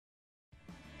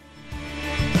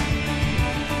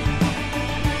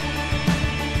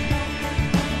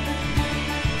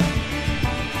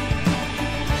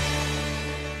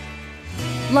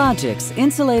Logix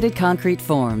Insulated Concrete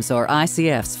Forms, or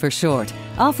ICFs for short,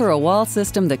 offer a wall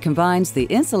system that combines the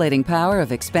insulating power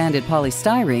of expanded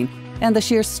polystyrene and the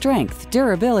sheer strength,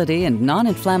 durability, and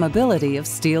non-inflammability of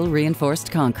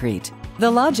steel-reinforced concrete. The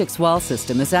Logix wall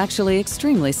system is actually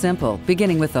extremely simple,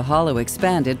 beginning with the hollow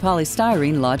expanded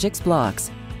polystyrene Logix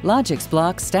blocks. Logix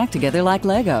blocks stack together like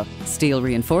Lego. Steel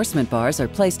reinforcement bars are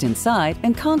placed inside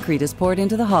and concrete is poured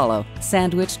into the hollow,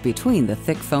 sandwiched between the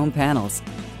thick foam panels.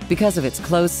 Because of its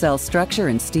closed-cell structure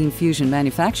and steam fusion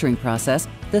manufacturing process,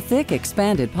 the thick,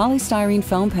 expanded polystyrene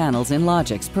foam panels in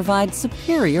Logix provide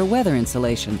superior weather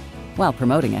insulation while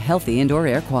promoting a healthy indoor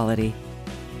air quality.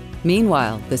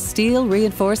 Meanwhile, the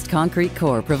steel-reinforced concrete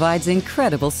core provides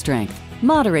incredible strength,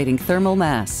 moderating thermal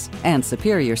mass, and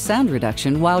superior sound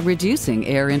reduction while reducing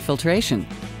air infiltration.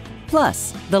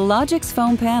 Plus, the Logix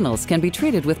foam panels can be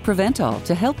treated with Preventol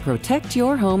to help protect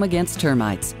your home against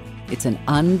termites. It's an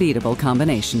unbeatable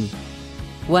combination.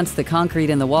 Once the concrete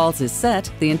in the walls is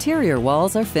set, the interior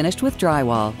walls are finished with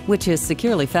drywall, which is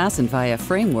securely fastened via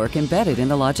framework embedded in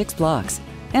the Logix blocks.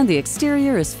 And the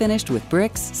exterior is finished with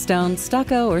bricks, stone,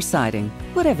 stucco, or siding,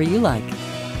 whatever you like.